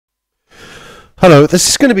Hello, this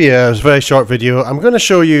is going to be a very short video. I'm going to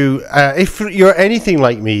show you, if you're anything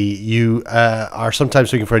like me, you are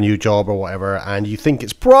sometimes looking for a new job or whatever, and you think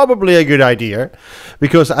it's probably a good idea,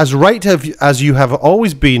 because as you have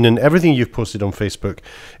always been in everything you've posted on Facebook,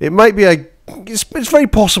 it might be it's very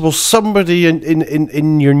possible somebody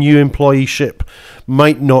in your new employeeship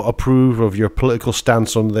might not approve of your political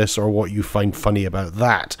stance on this or what you find funny about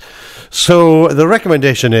that. So the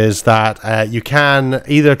recommendation is that you can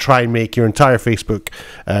either try and make your entire Facebook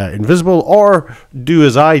invisible, or do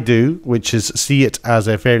as I do, which is see it as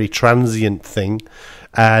a very transient thing.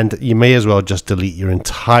 And you may as well just delete your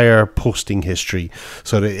entire posting history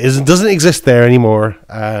so that it doesn't exist there anymore,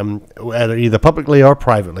 either publicly or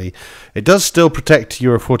privately. It does still protect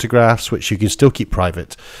your photographs, which you can still keep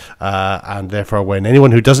private, and therefore when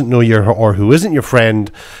anyone who doesn't know you or who isn't your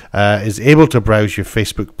friend is able to browse your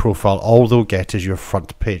Facebook profile, all they'll get is your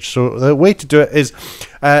front page. So the way to do it is,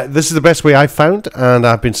 this is the best way I've found, and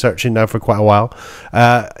I've been searching now for quite a while.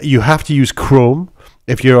 You have to use Chrome.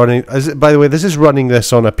 If you're on by the way, this is running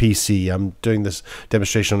this on a PC. I'm doing this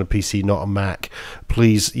demonstration on a PC, not a Mac.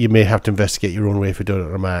 Please, you may have to investigate your own way if you're doing it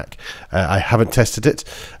on a Mac. I haven't tested it.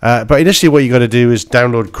 But initially what you got to do is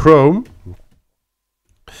download Chrome.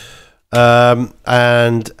 And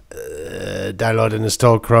download and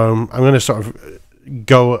install Chrome. I'm going to sort of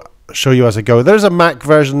show you as I go. There's a Mac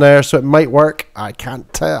version there, so it might work. I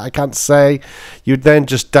can't say. You'd then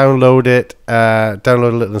just download it,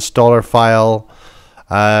 download a little installer file.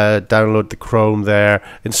 Download the Chrome there,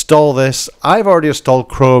 install this. I've already installed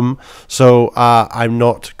Chrome, so I'm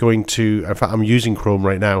not going to, in fact I'm using Chrome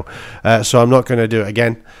right now, so I'm not going to do it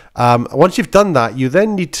again. Once you've done that, you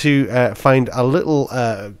then need to find a little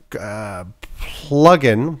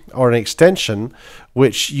plugin or an extension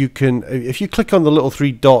which you can, if you click on the little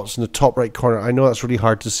three dots in the top right corner, I know that's really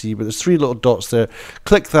hard to see, but there's three little dots there.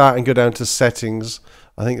 Click that and go down to settings.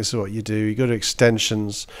 I think this is what you do. You go to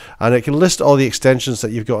extensions, and it can list all the extensions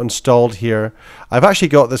that you've got installed here. I've actually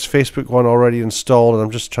got this Facebook one already installed, and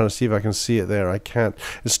I'm just trying to see if I can see it there. I can't.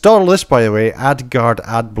 Install this, by the way, AdGuard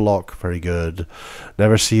ad block. Very good.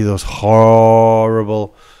 Never see those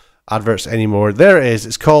horrible adverts anymore. There it is.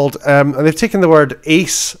 It's called, and they've taken the word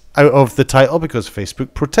ACE out of the title because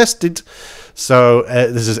Facebook protested. So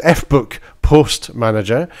this is FBook Post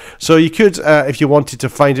Manager. So you could, if you wanted to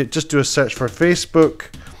find it, just do a search for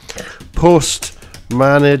Facebook Post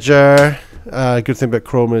Manager. Good thing about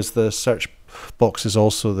Chrome is the search box is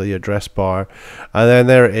also the address bar, and then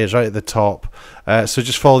there it is right at the top. So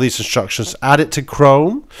just follow these instructions, add it to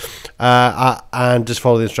Chrome, and just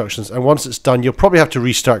follow the instructions, and once it's done, you'll probably have to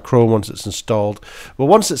restart Chrome once it's installed, but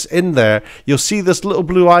once it's in there, you'll see this little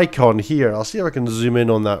blue icon here. I'll see if I can zoom in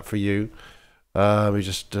on that for you. We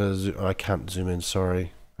just I can't zoom in,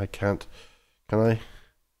 sorry, I can't. Can I?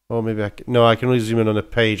 Oh, maybe I can. No, I can only zoom in on a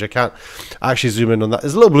page. I can't actually zoom in on that.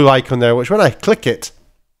 There's a little blue icon there, which when I click it,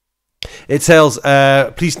 it tells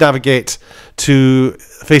please navigate to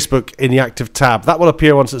Facebook in the active tab. That will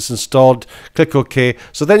appear once it's installed. Click OK.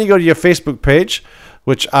 So then you go to your Facebook page,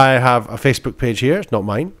 which I have a Facebook page here. It's not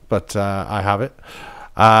mine, but I have it.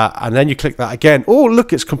 And then you click that again. Oh,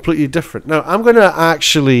 look, it's completely different. Now, I'm going to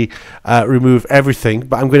actually remove everything,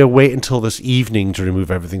 but I'm going to wait until this evening to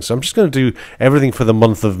remove everything. So I'm just going to do everything for the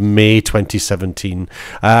month of May 2017.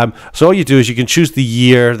 So all you do is you can choose the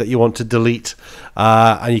year that you want to delete,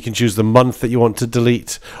 and you can choose the month that you want to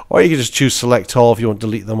delete, or you can just choose select all if you want to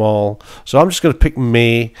delete them all. So I'm just going to pick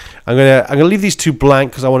May. I'm going to leave these two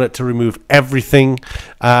blank because I want it to remove everything,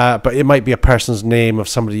 but it might be a person's name of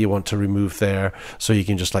somebody you want to remove there. So you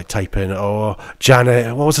can just like type in, oh,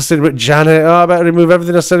 Janet, what was I saying about Janet? Oh, I better remove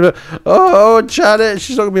everything I said about, oh, Janet,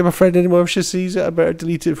 she's not going to be my friend anymore if she sees it. I better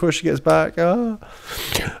delete it before she gets back.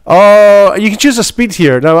 Oh, you can choose a speed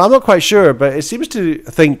here. Now, I'm not quite sure, but it seems to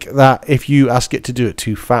think that if you ask it to do it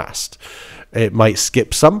too fast, it might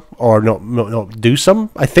skip some or not do some,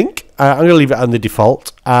 I think. I'm going to leave it on the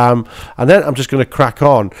default, and then I'm just going to crack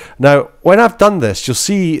on. Now, when I've done this, you'll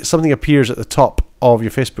see something appears at the top of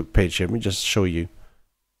your Facebook page here. Let me just show you.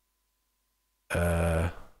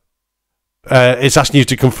 It's asking you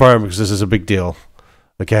to confirm because this is a big deal.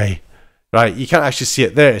 Okay, right, you can't actually see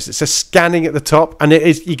it there. It says scanning at the top, and it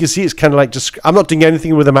is, you can see it's kind of like just, I'm not doing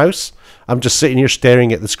anything with the mouse. I'm just sitting here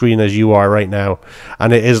staring at the screen as you are right now,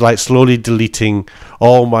 and it is like slowly deleting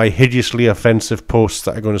all my hideously offensive posts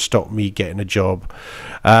that are going to stop me getting a job.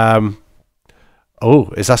 Oh,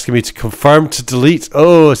 it's asking me to confirm to delete.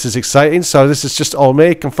 Oh, this is exciting. So this is just all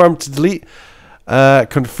May. Confirm to delete.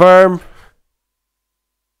 Confirm.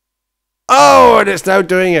 Oh, and it's now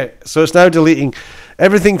doing it. So it's now deleting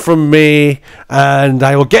everything from me, and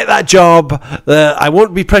I will get that job. I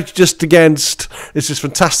won't be prejudiced against. This is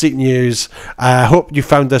fantastic news. I hope you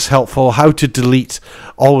found this helpful. How to delete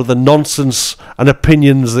all of the nonsense and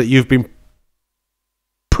opinions that you've been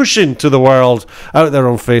pushing to the world out there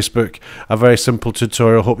on Facebook. A very simple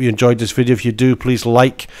tutorial. Hope you enjoyed this video. If you do, please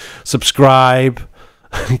like, subscribe.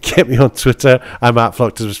 Get me on Twitter. I'm at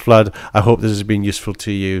Flood. I hope this has been useful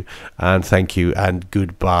to you, and thank you and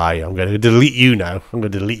goodbye. I'm going to delete you now. I'm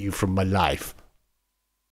going to delete you from my life.